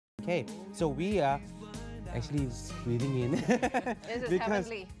Okay, so we are actually breathing in. This is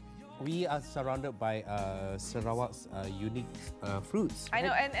heavenly. We are surrounded by Sarawak's unique fruits. I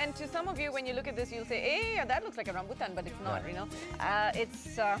know, and to some of you, when you look at this, you'll say, "Hey, that looks like a rambutan," but it's not. You know,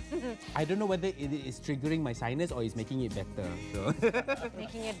 it's. I don't know whether it is triggering my sinus or it's making it better. So.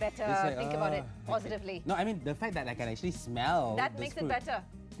 Making it better. Like, think about it positively. No, I mean the fact that I can actually smell. That makes it better.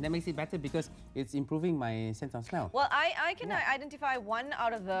 That makes it better because it's improving my sense of smell. Well, I can identify one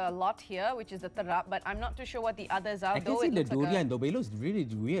out of the lot here, which is the tarap, but I'm not too sure what the others are. I can see the durian, though, but it looks really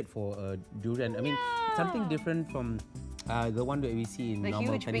weird for a durian. I mean, something different from the one that we see in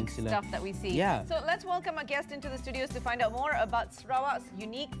normal huge peninsula. Big stuff that we see. Yeah. So let's welcome our guest into the studios to find out more about Sarawak's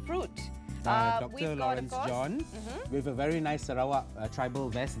unique fruit. Dr. Lawrence John, with a very nice Sarawak tribal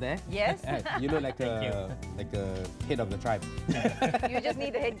vest there. Yes. You look like a head of the tribe. You just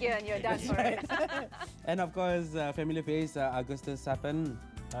need the headgear and you're done for it. And of course, familiar face, Augustus Sappen.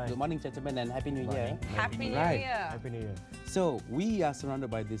 Hi. Good morning, gentlemen, and Happy New Year. Happy New Year. Happy New Year. So we are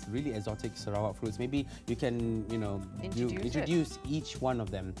surrounded by these really exotic Sarawak fruits. Maybe you can, introduce each one of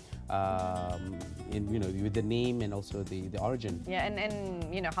them, with the name and also the origin. Yeah,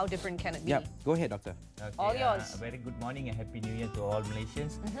 and how different can it be? Yeah, go ahead, doctor. Okay, all yours. A very good morning and Happy New Year to all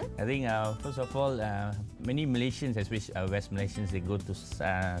Malaysians. I think first of all, many Malaysians, especially West Malaysians, they go to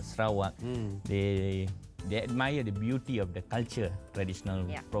Sarawak. They admire the beauty of the culture, traditional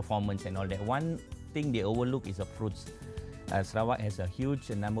performance and all that. One thing they overlook is the fruits. Sarawak has a huge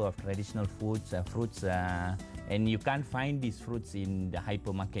number of traditional fruits, and you can't find these fruits in the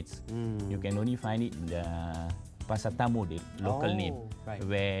hypermarkets. You can only find it in the Pasar Tamu, the local name,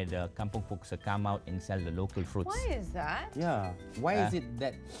 where the kampung folks come out and sell the local fruits. Why is that? Yeah, why is it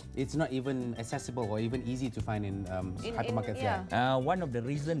that it's not even accessible or even easy to find in hypermarkets? One of the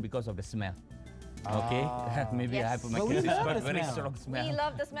reasons because of the smell. Okay, maybe a hypermarket is got very strong smell. We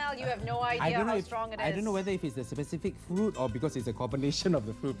love the smell. You have no idea how strong it is. I don't know whether if it's a specific fruit or because it's a combination of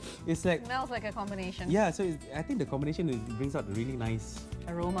the fruit. It's like... It smells like a combination. Yeah, so I think the combination brings out a really nice...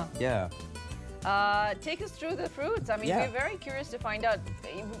 aroma. Yeah. Take us through the fruits. I mean, we're very curious to find out.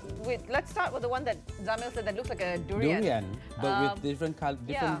 Let's start with the one that Zamil said that looks like a durian. Durian, but with different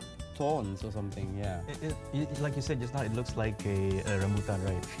thorns or something, like you said just now, it looks like a rambutan,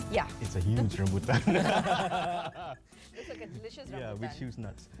 right? Yeah. It's a huge rambutan. Looks like a delicious rambutan. Yeah, with huge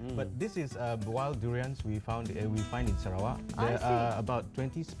nuts. But this is wild durians we find in Sarawak. There are about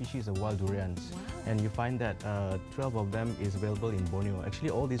 20 species of wild durians. Wow. And you find that 12 of them is available in Borneo. Actually,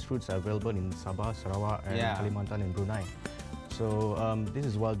 all these fruits are available in Sabah, Sarawak, and Kalimantan and Brunei. So this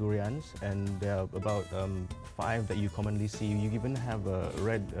is wild durians, and there are about 5 that you commonly see. You even have a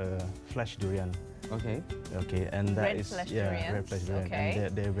red flesh durian. Okay. Okay, and that red flesh durians. Red flesh durian. Okay.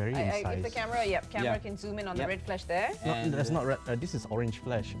 And they're very in size. If the camera, can zoom in on the red flesh there. That's not red. This is orange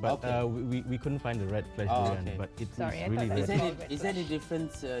flesh, but we couldn't find the red flesh durian. Okay. But it's really red. Is there any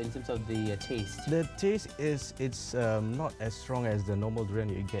difference in terms of the taste? The taste it's not as strong as the normal durian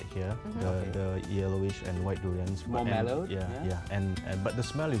you get here. The yellowish and white durians. More mellowed. Yeah. But the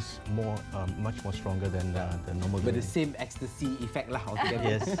smell is much more stronger than the normal durian. But the same ecstasy effect lah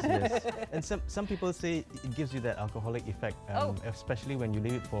altogether. Yes. And some people say it gives you that alcoholic effect, especially when you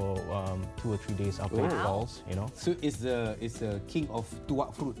leave it for 2 or 3 days after it falls. So it's the king of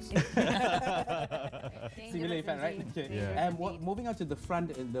tuak fruits. Similar effect, right? Okay. Yeah. And moving on to the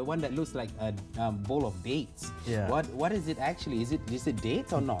front, the one that looks like a bowl of dates. Yeah. What is it actually? Is it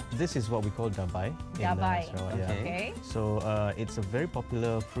dates or not? This is what we call dabai. Dabai. Okay. So it's a very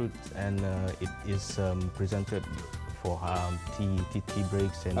popular fruit, and it is presented for tea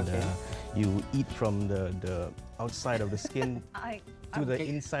breaks, and you eat from the outside of the skin to the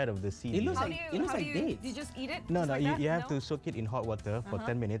inside of the seed. It looks like dates. You just eat it? No, you have to soak it in hot water for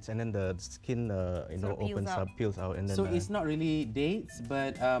 10 minutes, and then the skin peels out, and then. So it's not really dates,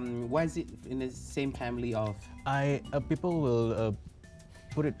 but why is it in the same family of? People will.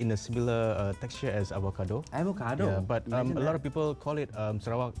 Put it in a similar texture as avocado. Avocado? Yeah, but a lot of people call it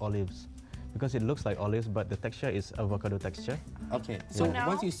Sarawak olives because it looks like olives, but the texture is avocado texture. Okay, so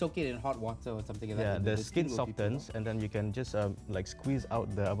once you soak it in hot water or something like that, the skin softens, and then you can just like squeeze out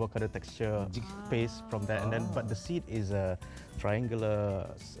the avocado texture paste from that, and then but the seed is a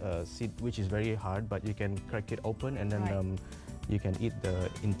triangular seed which is very hard, but you can crack it open, and then you can eat the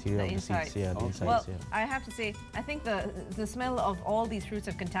interior of the seeds. Yeah, the insides. Well, I have to say, I think the smell of all these fruits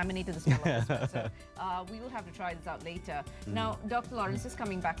have contaminated the smell of this one. So we will have to try this out later. Now, Dr. Lawrence, just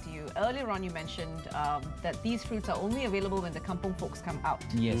coming back to you. Earlier on, you mentioned that these fruits are only available when the kampung folks come out.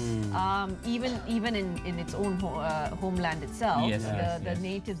 Yes. Even in its own homeland itself, yes, the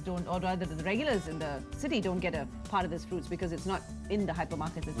natives don't, or rather the regulars in the city don't get a part of these fruits because it's not in the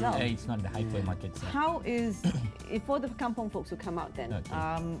hypermarkets itself. It's not the hypermarkets. How is, for the kampong folks who come out then,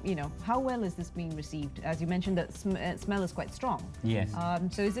 you know, how well is this being received? As you mentioned, the smell is quite strong. Yes.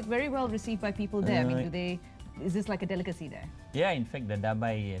 So is it very well received by people there? I mean, is this like a delicacy there? Yeah, in fact, the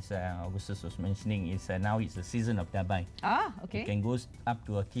dabai, as Augustus was mentioning, is now it's the season of dabai. Ah, okay. It can go up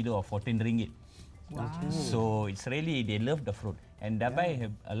to a kilo of 14 ringgit. Wow. So it's really, they love the fruit. And dabai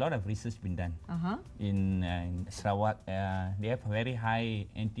have a lot of research been done. In Sarawak, they have a very high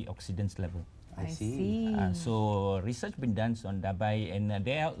antioxidants level. I see. So research been done on dabai, and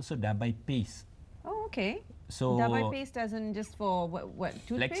there are also dabai paste. Oh, okay. So dabai paste as in just for what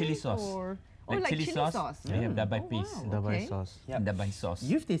toothpaste? Like chili sauce. Or? Oh, Like chili sauce. They have dabai paste. Wow. Dabai Okay. sauce. Dabai sauce.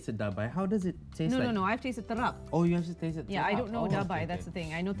 You've tasted dabai. How does it taste like? No, I've tasted terap. Oh, you have to taste it. Yeah, I terap. don't know Oh, dabai. okay, That's the okay.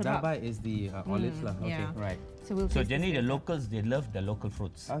 thing. I know terap. Dabai is the olives lah. Okay, yeah. right. So we'll So taste this generally the later. locals, they love the local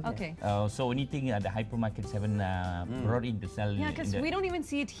fruits. Okay. So anything the hypermarkets haven't brought in to sell. Yeah, because we don't even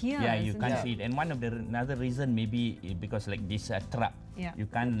see it here. Yeah, you isn't can't it? see it. And one of the another reason maybe because like this trap, Yeah. you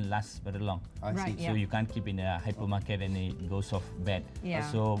can't last very long. I Right, see. yeah. So you can't keep in a hypermarket and it goes off bad. Yeah.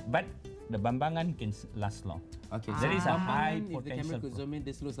 So, but the bambangan can last long. Okay, There is a Bambangan, high if the camera potential could for- zoom in,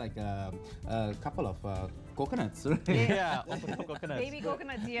 this looks like a couple of coconuts, right? Yeah, open coconuts. Baby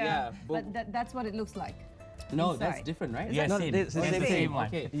coconuts, yeah. Yeah, but that's what it looks like. No, that's Inside. different, right? Yes, No, same. it's the That's the same. same one.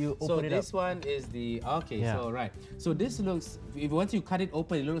 Okay, You so open it this one is the Yeah. So right. So this looks. Once you cut it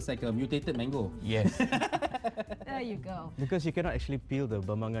open, it looks like a mutated mango. Yes. There you go. Because you cannot actually peel the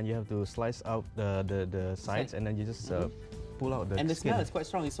bambangan, you have to slice out the sides and then you just pull out the And the skin. smell is quite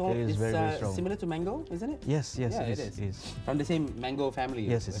strong. It's all. It is it's very, very strong. similar to mango, isn't it? Yes, yes, Yeah, it it is. From the same mango family.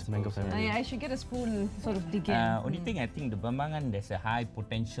 Yes, I it's mango suppose. family. I should get a spoon and sort of dig in. Only thing I think the bambangan, there's a high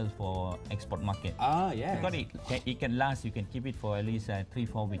potential for export market. Ah, yeah. Because it can last, you can keep it for at least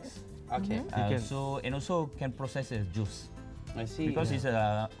 3-4 weeks. Okay, can- So and also can process as juice I see. because it's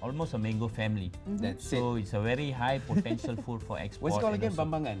almost a mango family. That's So it's a very high potential food for export. What's it called and again? also-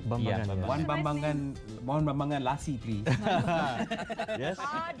 Bambangan. Bambangan, Yeah, yeah. One bambangan lassi, please. Yes.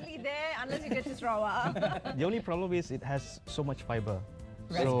 Hardly there unless you get to Sarawak. The only problem is it has so much fiber.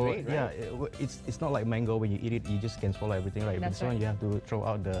 That's So great, right? yeah, it's not like mango when you eat it, you just can swallow everything, right? That's But this one right. you have to throw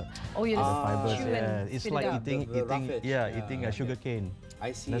out the Oh, you the just fibers. chew Yeah, and it's spit it like out. eating The roughage. eating a sugar cane.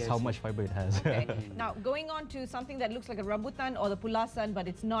 I see. That's I how see. much fiber it has. Okay. Now, going on to something that looks like a rambutan or the pulasan, but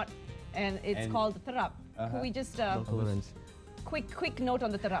it's not, and it's And- called the terap. Could we just Tolerance. quick note on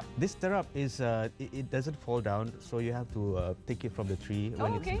the terap? This terap is it doesn't fall down, so you have to take it from the tree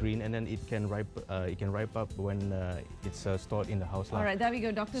when okay. it's green, and then it can ripe up when it's stored in the house. All right, there we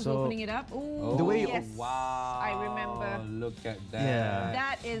go. Doctor's So- opening it up. Ooh, The way you- yes. Wow. I remember. Look at that. Yeah.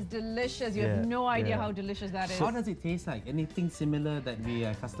 That is delicious. You have Yeah, no idea yeah. how delicious that is. How does it taste like? Anything similar that we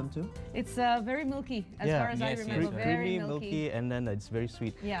are accustomed to? It's very milky, as Yeah. far as I Yes, remember. yes, Very creamy, milky. and then it's very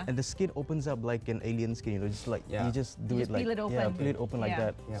sweet. Yeah. And the skin opens up like an alien skin. You know, just like Yeah. you just do You it just like peel it open. yeah, peel it open like Yeah.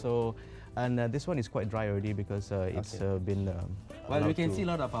 that. Yeah. So, and this one is quite dry already because it's Okay. been. Well, we allowed can to- see a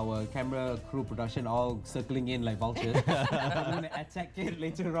lot of our camera crew production all circling in like vultures. We're going to attack it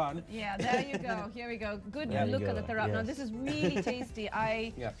later on. Yeah, there you go. Here we go. Good There you look at go. the terap. Now, Yes. this is really tasty.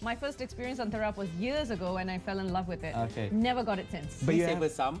 Yeah. My first experience on terap was years ago, and I fell in love with it. Okay. Never got it since. But Please you save have-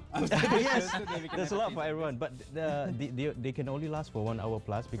 us some. Yes, So that we can there's a have lot a for taste. everyone, but they can only last for 1 hour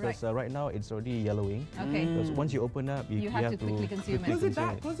plus because Right. right now it's already yellowing. Okay. Because once you open up, You have to quickly consume it. Close it consume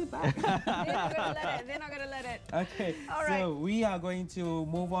back, close it back. They're not gonna let it. They're not gonna let it. Okay, All right. so we are going to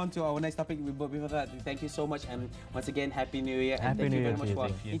move on to our next topic. But before that, thank you so much, and once again, Happy New Year, and Happy thank New you very Year much to you. for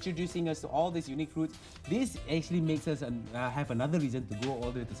Thank you. introducing us to all these unique fruits. This actually makes us have another reason to go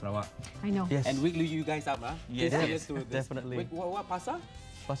all the way to Sarawak I know. Yes. and wiggle you guys up, huh? Yes, Take yes, us to this. definitely. Wait, what pasar?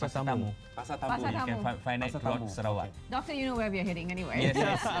 Pasar Pasar Tamu. Tamu. Pasar Tamu. Pasar You can Tamu. find it Pasar throughout Tamu. Sarawak. Doctor, you know where we're heading anyway. Yes,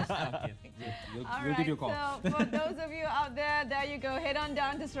 yes. Okay, thank you. We'll give you a call. So for those of you out there you go. Head on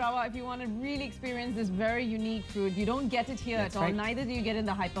down to Sarawak if you want to really experience this very unique fruit. You don't get it here That's at all. right. Neither do you get it in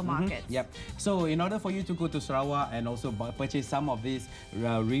the hypermarkets. Yep. So in order for you to go to Sarawak and also purchase some of these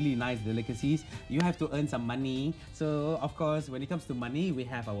really nice delicacies, you have to earn some money. So of course, when it comes to money, we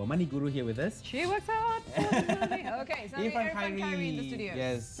have our money guru here with us. She works out. Okay, so Irfan Irfan Khairi in the studio.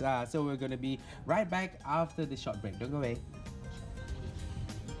 Yes. So we're going to be right back after this short break. Don't go away.